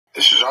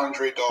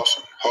Andre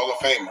Dawson, Hall of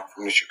Famer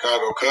from the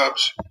Chicago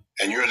Cubs,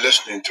 and you're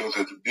listening to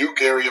the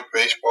Dubuque Area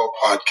Baseball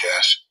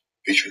Podcast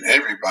featuring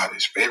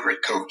everybody's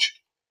favorite coach,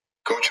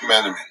 Coach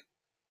Manaman.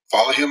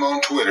 Follow him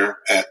on Twitter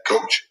at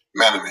Coach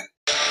Manaman.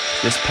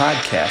 This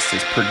podcast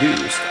is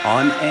produced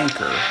on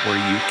Anchor,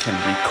 where you can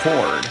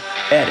record,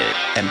 edit,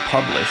 and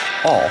publish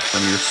all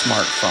from your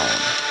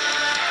smartphone.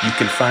 You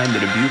can find the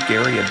Dubuque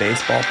Area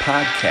Baseball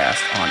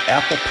Podcast on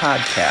Apple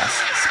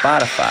Podcasts,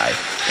 Spotify,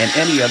 and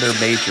any other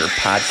major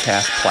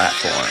podcast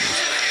platforms.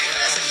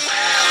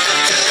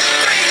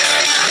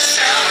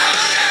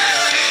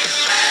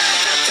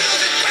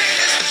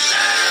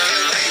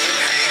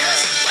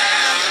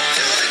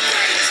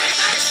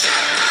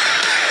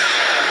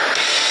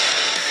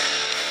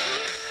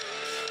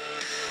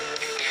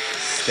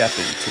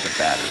 Stepping to the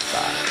batter's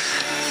box.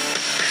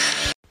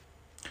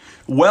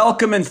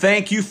 Welcome and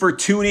thank you for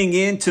tuning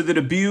in to the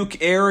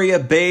Dubuque Area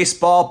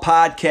Baseball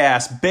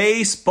Podcast.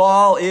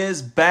 Baseball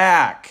is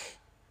back.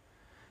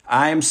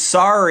 I'm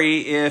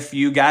sorry if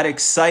you got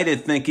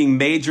excited thinking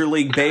Major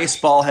League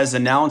Baseball has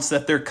announced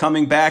that they're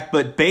coming back,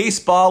 but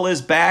baseball is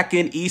back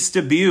in East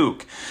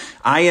Dubuque.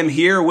 I am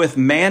here with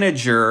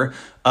manager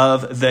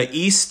of the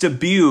East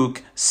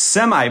Dubuque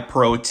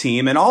semi-pro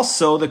team and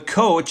also the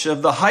coach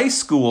of the high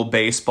school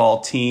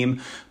baseball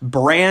team.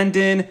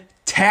 Brandon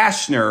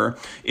Tashner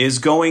is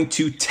going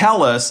to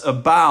tell us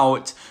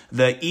about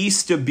the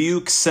East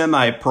Dubuque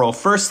semi-pro.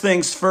 First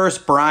things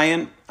first,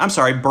 Brandon,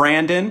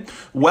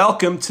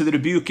 welcome to the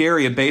Dubuque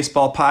Area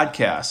Baseball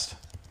Podcast.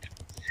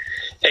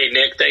 Hey,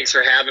 Nick, thanks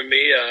for having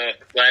me.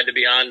 Glad to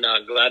be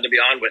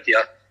on with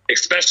you,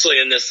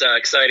 especially in this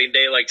exciting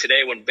day like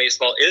today when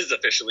baseball is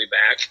officially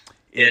back.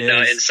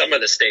 In some of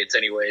the states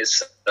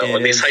anyways,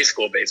 at least high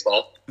school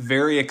baseball.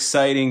 Very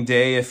exciting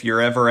day. If you're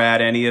ever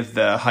at any of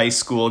the high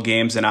school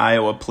games in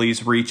Iowa,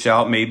 please reach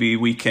out. Maybe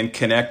we can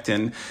connect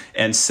and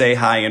say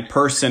hi in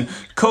person.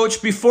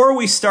 Coach, before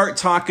we start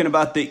talking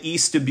about the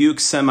East Dubuque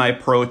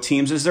semi-pro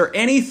teams, is there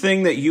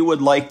anything that you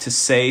would like to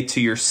say to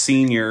your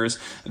seniors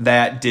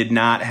that did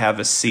not have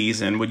a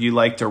season? Would you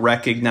like to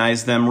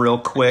recognize them real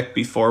quick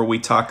before we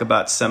talk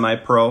about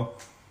semi-pro?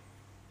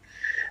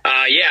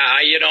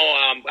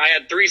 I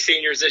had three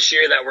seniors this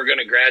year that were going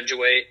to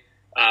graduate.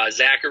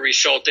 Zachary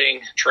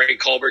Schulting, Trey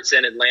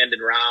Culbertson, and Landon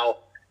Rao.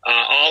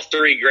 All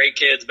three great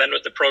kids, been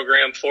with the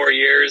program 4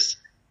 years.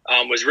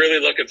 Was really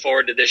looking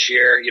forward to this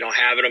year,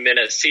 having them in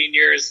as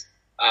seniors.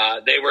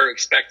 They were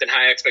expecting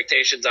high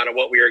expectations out of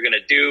what we were going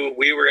to do.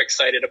 We were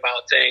excited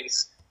about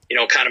things,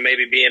 kind of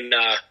maybe being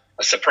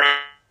a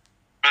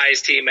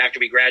surprise team after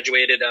we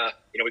graduated.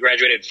 We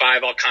graduated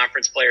 5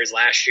 all-conference players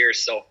last year,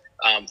 so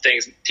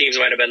teams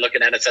might have been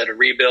looking at us at a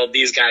rebuild.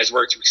 These guys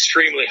worked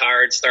extremely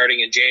hard starting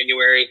in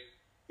January,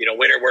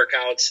 winter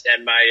workouts,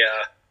 and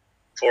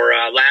for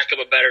lack of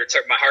a better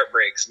term, my heart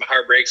breaks. My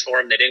heart breaks for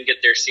them. They didn't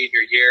get their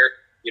senior year.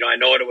 I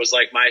know what it was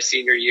like my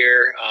senior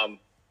year,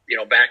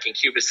 back in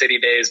Cuba City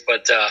days,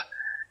 but,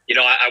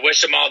 I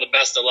wish them all the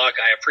best of luck.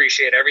 I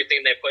appreciate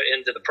everything they put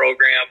into the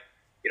program.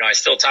 I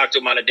still talk to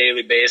them on a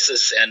daily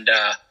basis, and,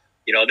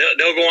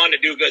 they'll go on to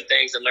do good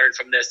things and learn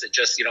from this. It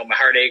just, my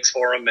heart aches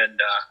for them, and,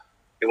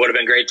 it would have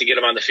been great to get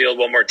them on the field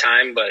one more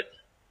time, but,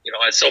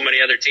 as so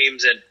many other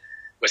teams in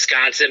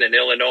Wisconsin and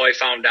Illinois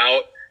found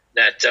out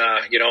that,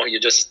 you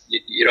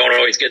don't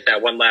always get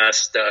that one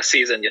last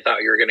season you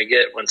thought you were going to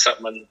get when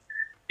something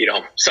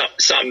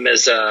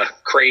as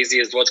crazy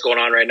as what's going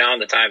on right now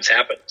and the times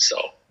happen. So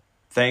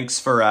thanks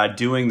for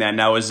doing that.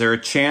 Now, is there a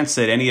chance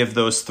that any of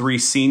those three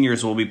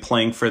seniors will be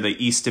playing for the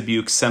East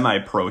Dubuque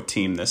semi-pro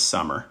team this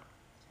summer?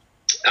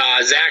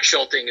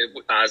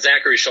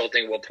 Zachary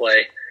Schulting will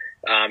play.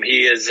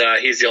 He's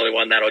the only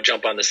one that'll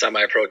jump on the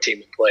semi-pro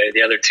team and play.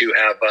 The other two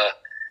have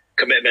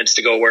commitments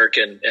to go work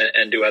and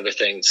do other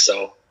things.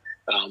 So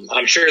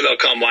I'm sure they'll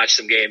come watch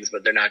some games,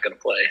 but they're not going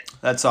to play.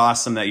 That's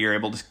awesome that you're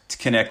able to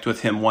connect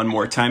with him one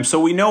more time. So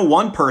we know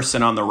one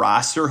person on the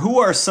roster. Who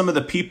are some of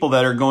the people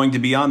that are going to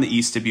be on the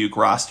East Dubuque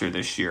roster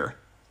this year?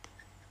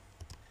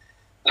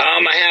 I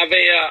have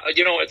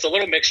it's a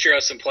little mixture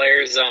of some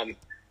players. I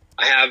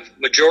have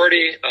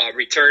majority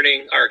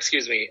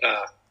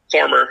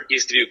former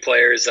East Dubuque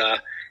players,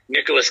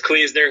 Nicholas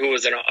Kleesner, who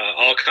was an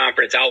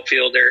all-conference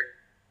outfielder,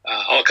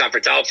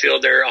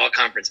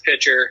 all-conference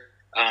pitcher,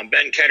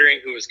 Ben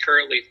Kettering, who is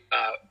currently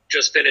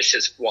just finished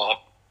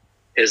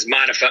his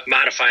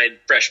modified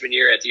freshman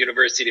year at the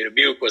University of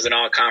Dubuque, was an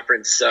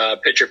all-conference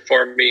pitcher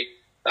for me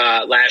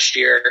last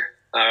year,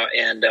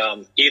 and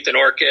Ethan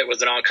Orchid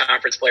was an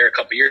all-conference player a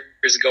couple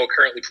years ago,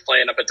 currently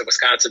playing up at the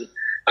Wisconsin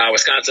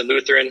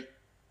Lutheran,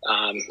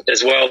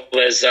 as well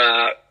as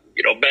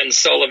Ben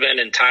Sullivan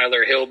and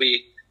Tyler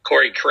Hilby,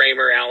 Corey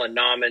Kramer, Alan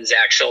Nauman,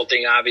 Zach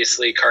Schulting,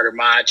 obviously, Carter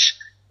Mach.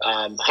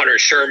 Hunter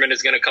Sherman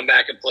is going to come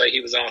back and play.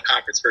 He was an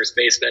all-conference first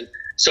baseman.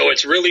 So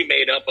it's really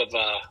made up of,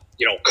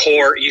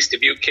 core East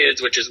Dubuque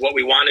kids, which is what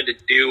we wanted to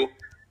do.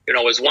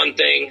 Was one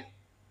thing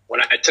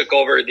when I took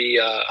over the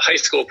high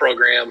school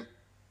program,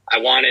 I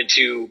wanted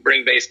to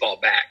bring baseball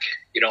back,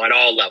 at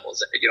all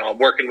levels. I'm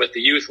working with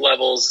the youth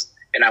levels,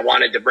 and I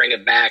wanted to bring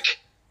it back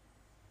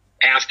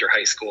after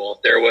high school.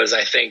 There was,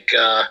 I think,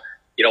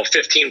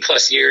 15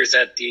 plus years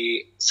at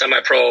the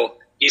semi-pro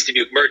East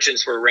Dubuque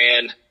Merchants were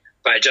ran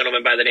by a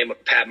gentleman by the name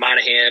of Pat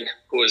Monahan,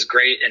 who was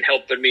great in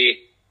helping me,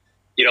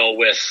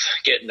 with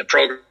getting the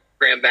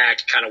program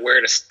back, kind of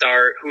where to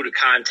start, who to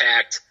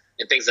contact,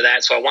 and things of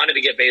that. So I wanted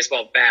to get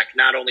baseball back,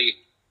 not only,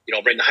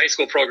 bring the high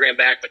school program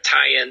back, but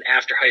tie in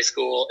after high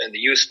school and the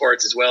youth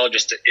sports as well.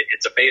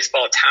 It's a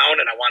baseball town,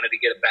 and I wanted to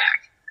get it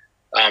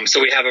back.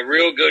 So we have a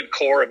real good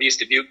core of East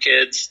Dubuque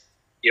kids.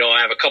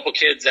 I have a couple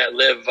kids that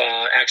live,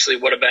 actually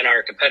would have been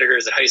our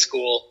competitors at high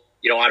school,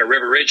 out of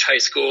River Ridge High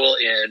School,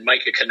 and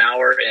Micah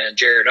Knauer and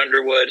Jared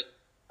Underwood.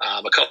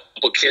 A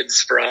couple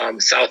kids from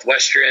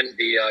Southwestern,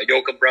 the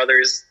Yoakum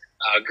brothers,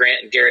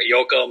 Grant and Garrett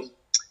Yoakum,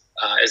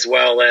 as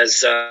well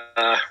as,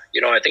 I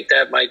think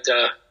that might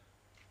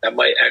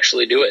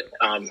actually do it.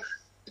 And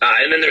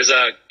then there's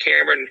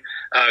Cameron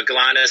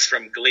Galanis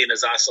from Galena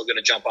is also going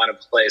to jump on and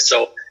play.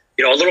 So,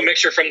 a little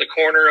mixture from the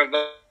corner of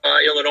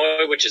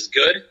Illinois, which is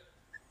good.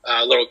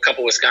 A little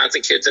couple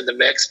Wisconsin kids in the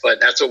mix, but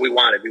that's what we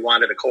wanted. We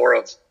wanted a core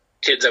of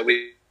kids that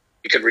we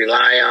could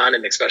rely on,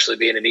 and especially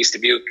being an East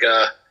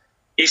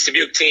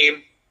Dubuque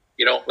team,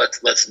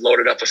 let's load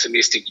it up with some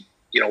East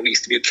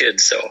Dubuque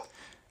kids. So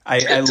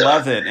I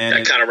love it. And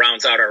that kind of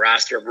rounds out our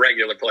roster of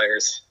regular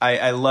players.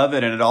 I love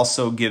it, and it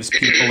also gives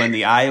people in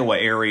the Iowa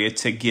area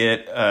to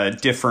get a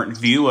different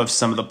view of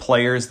some of the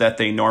players that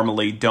they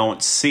normally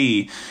don't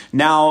see.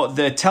 Now,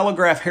 the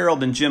Telegraph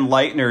Herald and Jim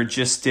Leitner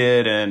just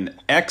did an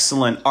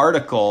excellent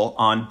article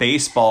on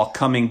baseball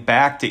coming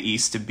back to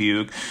East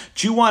Dubuque.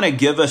 Do you want to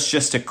give us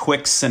just a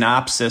quick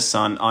synopsis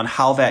on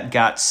how that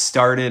got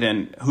started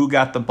and who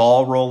got the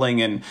ball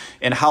rolling and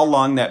how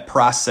long that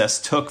process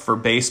took for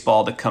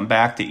baseball to come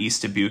back to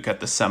East Dubuque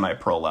at the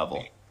semi-pro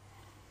level?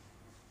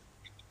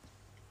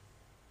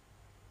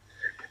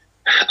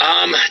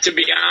 To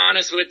be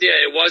honest with you,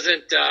 it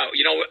wasn't.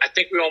 I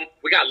think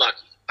we got lucky.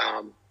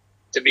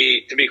 To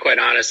be quite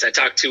honest, I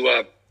talked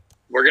to.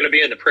 We're going to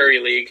be in the Prairie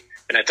League,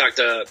 and I talked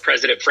to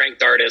President Frank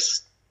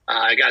Dardis.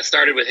 I got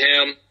started with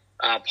him.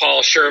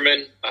 Paul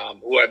Sherman,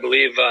 who I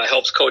believe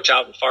helps coach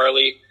out in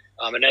Farley,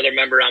 another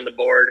member on the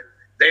board.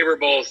 They were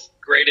both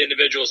great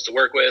individuals to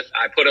work with.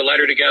 I put a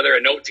letter together,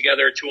 a note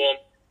together to them.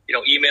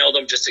 Emailed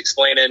them just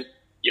explaining,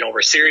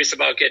 we're serious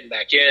about getting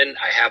back in.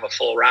 I have a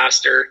full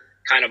roster,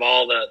 kind of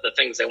all the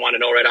things they want to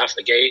know right off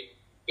the gate.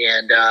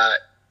 And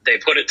they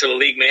put it to the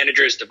league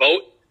managers to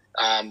vote.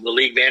 The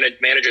league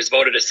managers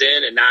voted us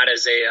in, and not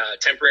as a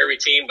temporary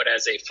team, but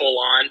as a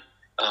full-on.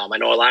 I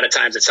know a lot of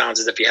times it sounds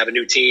as if you have a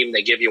new team,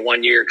 they give you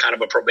 1 year kind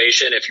of a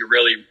probation if you're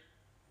really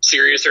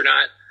serious or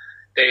not.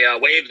 They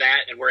waived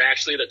that, and we're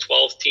actually the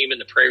 12th team in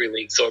the Prairie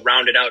League. So it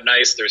rounded out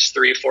nice. There's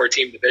 3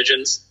 4-team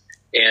divisions.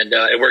 And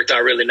it worked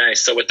out really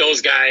nice. So with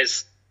those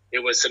guys, it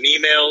was some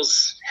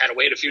emails, had to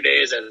wait a few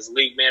days as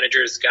league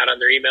managers got on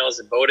their emails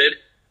and voted.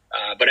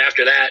 But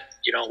after that,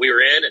 we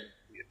were in,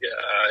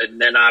 and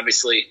then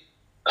obviously,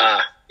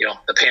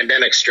 the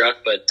pandemic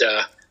struck. But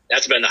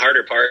that's been the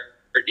harder part.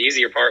 The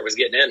easier part was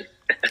getting in.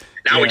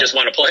 Now we just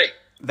want to play.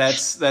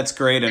 That's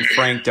great. And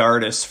Frank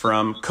Dardis,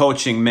 from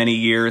coaching many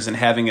years and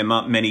having him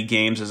up many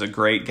games, is a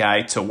great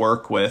guy to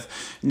work with.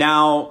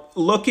 Now,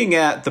 looking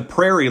at the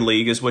Prairie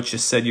League is what you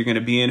said you're going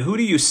to be in. Who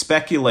do you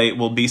speculate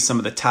will be some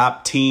of the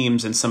top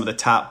teams and some of the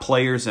top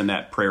players in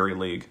that Prairie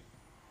League?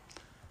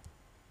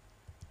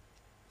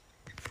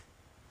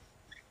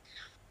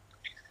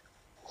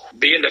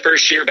 Being the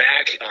first year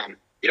back, I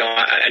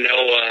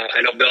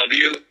know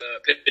Bellevue, a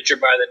pitcher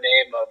by the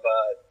name of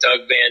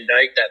Doug Van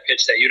Dyke that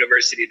pitched at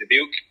University of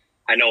Dubuque.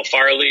 I know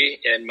Farley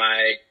in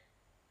my,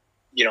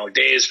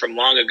 days from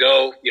long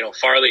ago.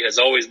 Farley has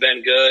always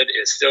been good.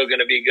 It's still going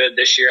to be good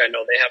this year. I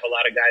know they have a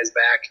lot of guys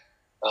back.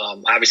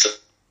 Obviously,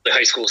 the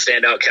high school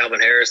standout Calvin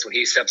Harris, when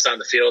he steps on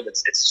the field,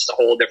 it's just a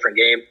whole different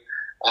game.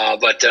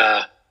 But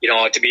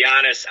to be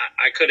honest,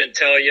 I couldn't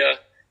tell you.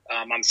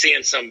 I'm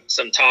seeing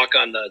some talk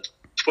on the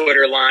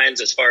Twitter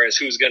lines as far as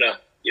who's going to,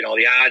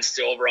 the odds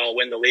to overall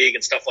win the league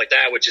and stuff like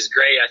that, which is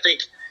great. I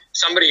think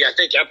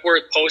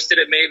Epworth posted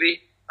it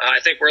maybe. I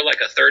think we're like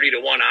a 30 to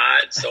 1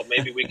 odd, so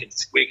maybe we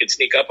could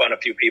sneak up on a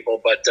few people.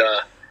 But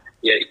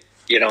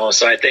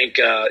so I think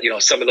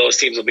some of those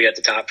teams will be at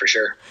the top for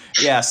sure.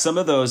 Yeah, some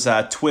of those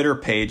Twitter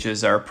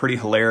pages are pretty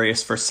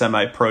hilarious for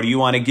semi-pro. Do you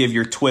want to give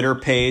your Twitter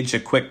page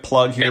a quick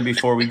plug here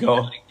before we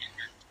go?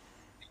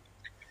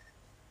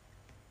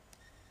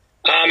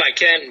 I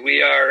can.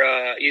 We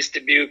are East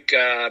Dubuque.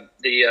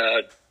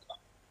 The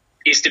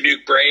East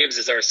Dubuque Braves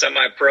is our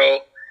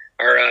semi-pro.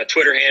 Our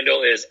Twitter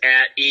handle is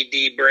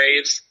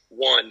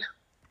 @EDBraves1.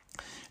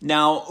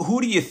 Now,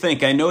 who do you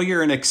think? I know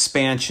you're an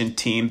expansion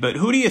team, but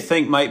who do you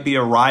think might be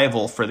a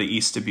rival for the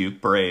East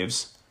Dubuque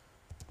Braves?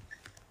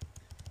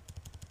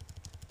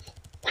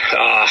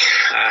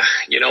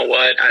 You know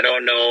what? I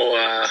don't know.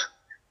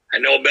 I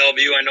know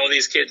Bellevue. I know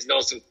these kids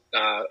know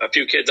a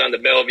few kids on the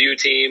Bellevue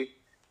team.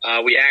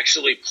 We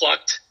actually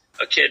plucked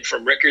a kid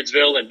from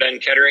Rickardsville and Ben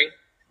Kettering.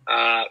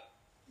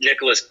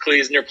 Nicholas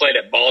Kleesner played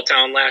at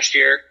Balltown last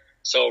year.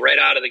 So right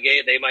out of the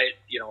gate, they might,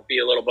 be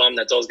a little bummed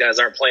that those guys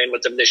aren't playing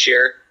with them this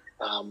year.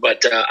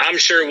 But I'm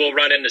sure we'll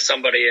run into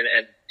somebody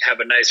and have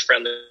a nice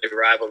friendly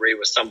rivalry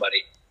with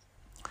somebody.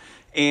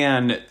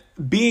 And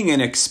being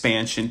an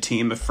expansion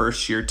team, a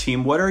first-year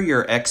team, what are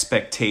your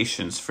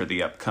expectations for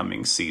the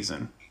upcoming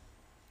season?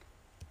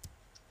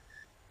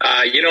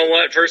 You know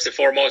what? First and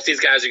foremost, these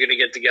guys are going to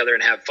get together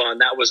and have fun.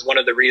 That was one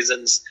of the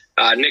reasons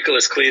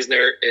Nicholas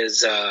Kleesner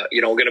is,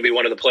 going to be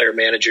one of the player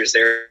managers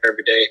there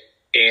every day.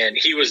 And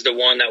he was the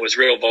one that was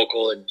real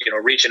vocal and,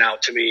 reaching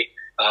out to me.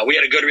 We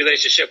had a good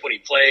relationship when he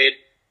played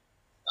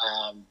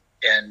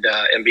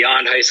and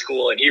beyond high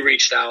school. And he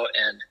reached out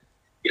and,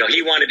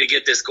 he wanted to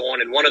get this going.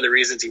 And one of the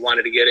reasons he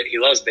wanted to get it, he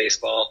loves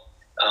baseball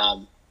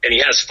and he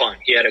has fun.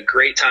 He had a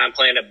great time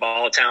playing at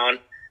Balltown.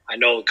 I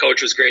know the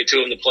coach was great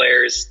to him, the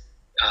players.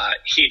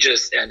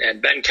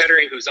 And Ben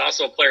Kettering, who's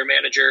also a player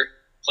manager,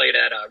 played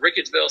at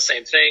Rickettsville,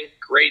 same thing,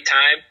 great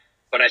time.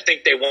 But I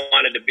think they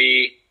wanted to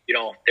be,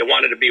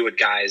 with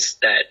guys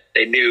that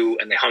they knew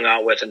and they hung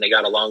out with and they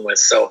got along with.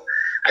 So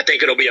I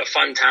think it'll be a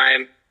fun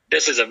time.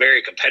 This is a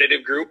very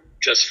competitive group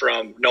just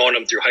from knowing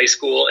them through high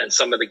school and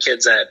some of the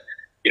kids that,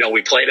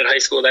 we played at high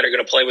school that are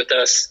going to play with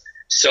us.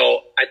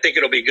 So I think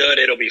it'll be good.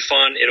 It'll be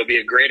fun. It'll be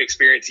a great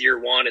experience year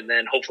one. And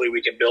then hopefully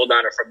we can build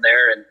on it from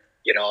there. And,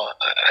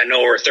 I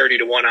know we're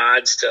 30-1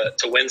 odds to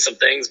win some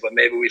things, but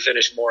maybe we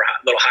finish a little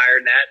higher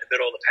than that in the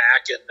middle of the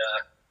pack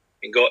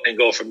and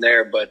go from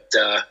there. But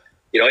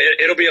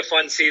it'll be a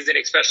fun season,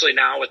 especially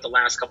now with the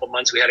last couple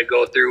months we had to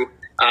go through.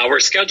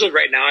 We're scheduled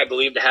right now, I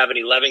believe, to have an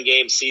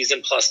 11-game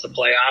season plus the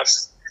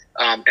playoffs.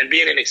 And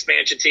being an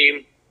expansion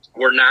team,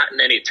 we're not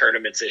in any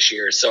tournaments this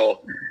year,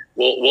 so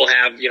we'll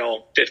have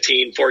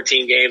 15,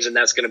 14 games, and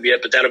that's going to be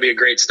it. But that'll be a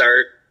great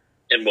start,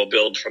 and we'll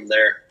build from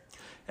there.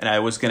 And I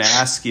was going to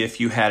ask you if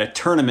you had a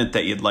tournament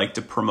that you'd like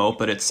to promote,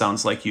 but it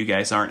sounds like you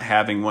guys aren't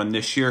having one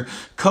this year.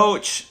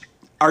 Coach,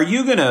 are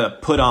you going to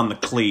put on the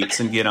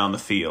cleats and get on the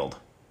field?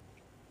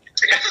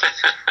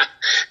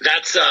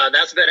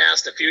 That's been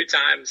asked a few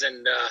times,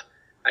 and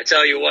I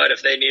tell you what,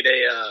 if they need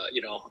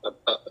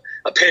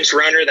a pinch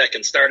runner that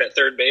can start at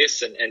third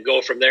base and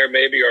go from there,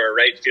 maybe, or a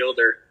right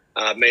fielder,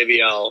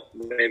 maybe I'll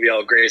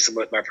grace them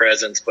with my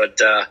presence,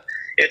 but.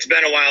 It's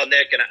been a while,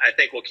 Nick, and I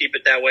think we'll keep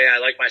it that way. I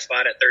like my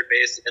spot at third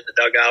base in the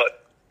dugout.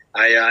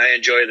 I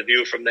enjoy the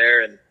view from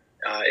there, and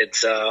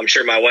I'm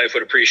sure my wife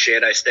would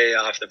appreciate I stay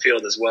off the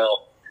field as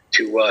well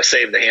to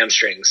save the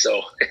hamstrings.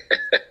 So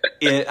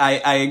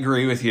I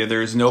agree with you.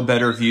 There's no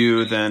better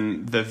view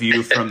than the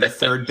view from the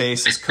third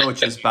base's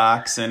coach's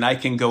box, and I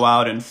can go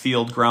out and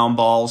field ground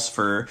balls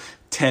for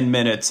 10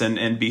 minutes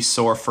and be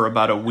sore for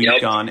about a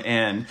week on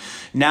end.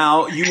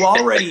 Now, you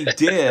already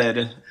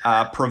did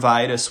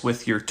provide us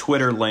with your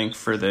Twitter link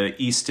for the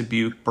East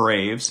Dubuque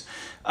Braves.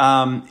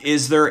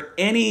 Is there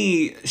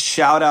any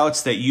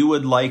shout-outs that you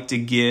would like to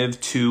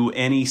give to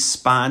any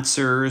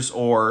sponsors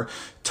or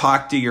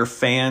talk to your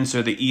fans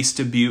or the East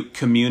Dubuque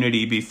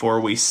community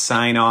before we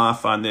sign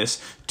off on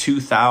this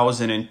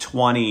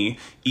 2020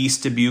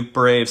 East Dubuque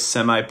Braves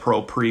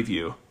semi-pro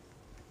preview?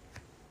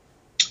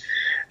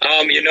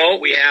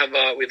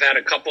 We've had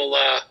a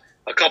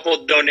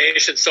couple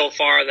donations so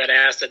far that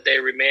asked that they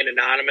remain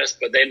anonymous,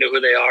 but they know who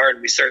they are,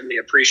 and we certainly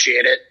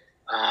appreciate it.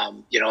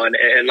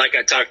 And like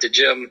I talked to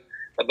Jim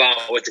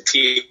about with the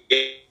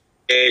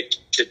TH,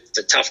 it's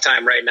a tough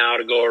time right now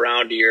to go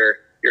around to your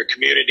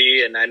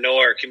community, and I know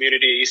our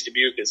community at East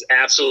Dubuque is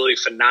absolutely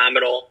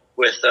phenomenal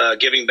with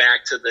giving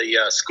back to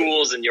the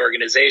schools and the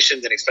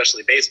organizations, and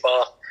especially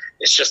baseball.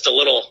 It's just a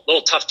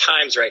little tough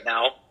times right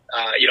now.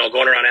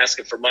 Going around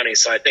asking for money.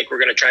 So I think we're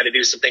going to try to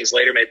do some things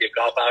later, maybe a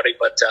golf outing,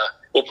 but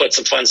we'll put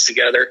some funds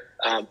together.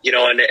 And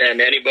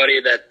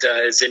anybody that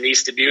is in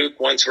East Dubuque,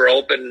 once we're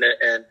open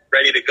and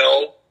ready to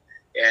go,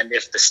 and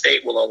if the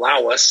state will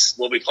allow us,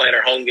 we'll be playing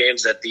our home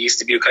games at the East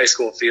Dubuque High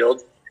School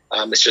field.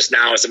 It's just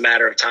now is a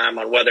matter of time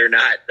on whether or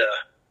not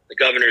the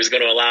governor is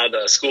going to allow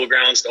the school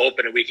grounds to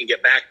open and we can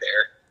get back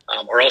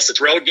there. Or else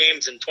it's road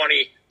games in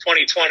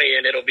 2020,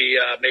 and it'll be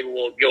maybe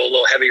we'll go a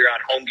little heavier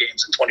on home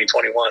games in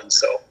 2021.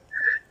 So.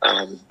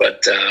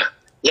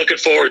 Looking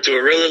forward to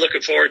it, really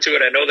looking forward to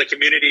it. I know the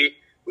community,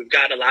 we've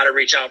gotten a lot of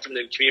reach out from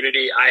the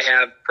community. I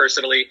have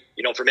personally,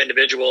 from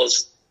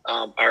individuals.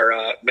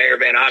 Our Mayor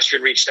Van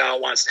Ostrand reached out,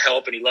 wants to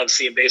help, and he loves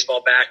seeing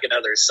baseball back, and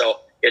others. So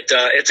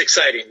it's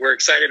exciting. We're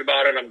excited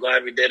about it. I'm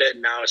glad we did it.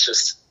 And now it's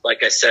just,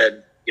 like I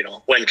said,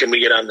 when can we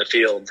get on the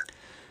field?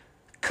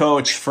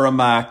 Coach, from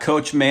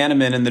Coach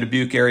Manaman and the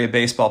Dubuque Area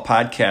Baseball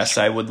Podcast,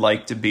 I would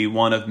like to be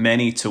one of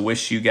many to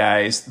wish you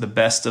guys the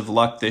best of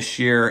luck this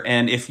year.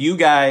 And if you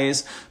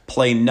guys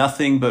play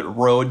nothing but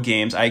road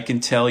games, I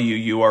can tell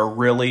you are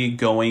really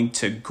going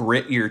to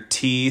grit your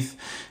teeth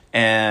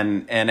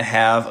and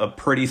have a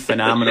pretty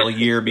phenomenal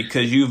year,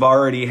 because you've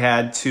already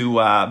had to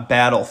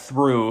battle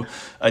through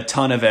a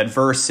ton of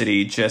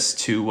adversity just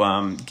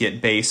to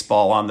get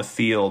baseball on the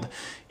field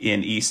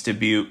in East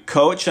Dubuque.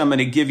 Coach, I'm going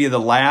to give you the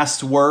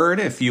last word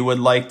if you would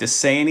like to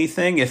say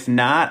anything. If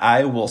not,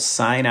 I will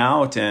sign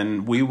out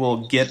and we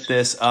will get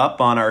this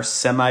up on our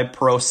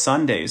semi-pro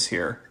Sundays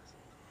here.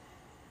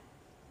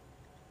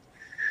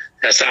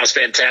 That sounds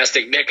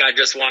fantastic. Nick, I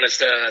just want us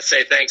to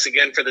say thanks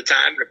again for the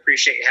time and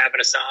appreciate you having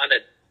us on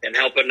and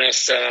helping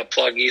us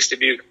plug East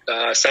Dubuque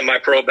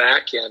semi-pro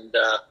back. And,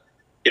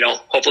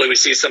 hopefully we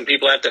see some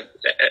people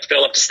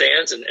fill up the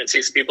stands and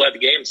see some people at the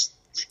games.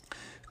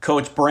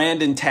 Coach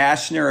Brandon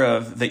Tashner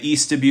of the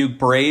East Dubuque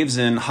Braves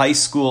and high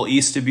school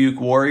East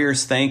Dubuque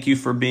Warriors, thank you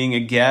for being a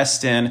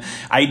guest. And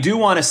I do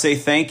want to say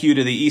thank you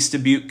to the East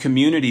Dubuque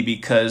community,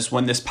 because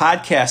when this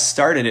podcast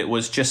started, it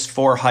was just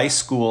 4 high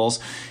schools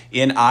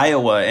in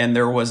Iowa, and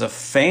there was a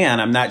fan.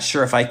 I'm not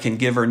sure if I can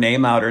give her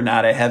name out or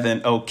not. I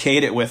haven't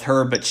okayed it with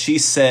her, but she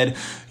said,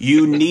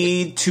 you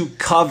need to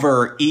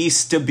cover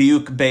East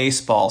Dubuque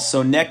baseball.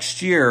 So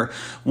next year,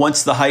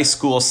 once the high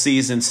school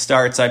season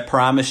starts, I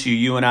promise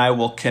you and I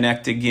will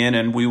connect again,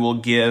 and we will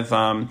give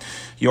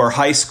your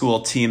high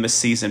school team a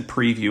season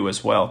preview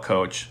as well,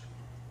 Coach.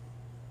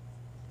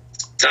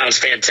 Sounds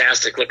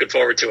fantastic. Looking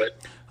forward to it.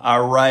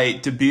 All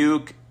right,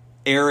 Dubuque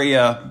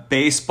Area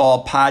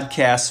Baseball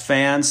Podcast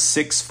fans,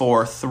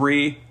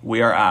 643,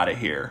 we are out of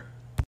here.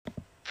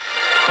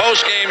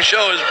 Post-game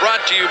show is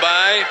brought to you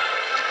by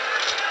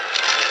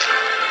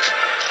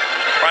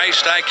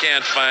Christ, I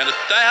can't find it.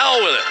 The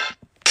hell with it.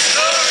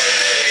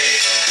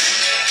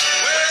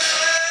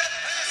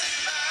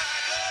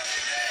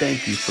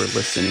 Thank you for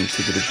listening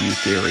to the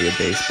Dubuque Area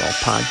Baseball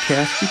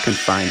Podcast. You can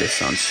find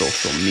us on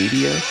social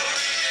media,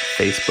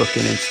 Facebook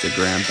and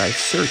Instagram, by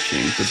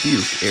searching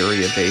Dubuque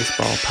Area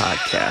Baseball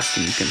Podcast.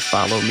 And you can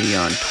follow me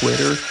on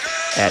Twitter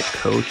at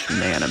Coach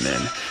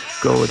Manaman.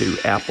 Go to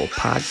Apple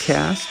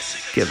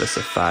Podcasts, give us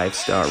a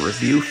 5-star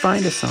review,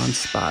 find us on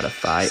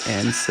Spotify,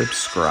 and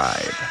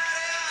subscribe.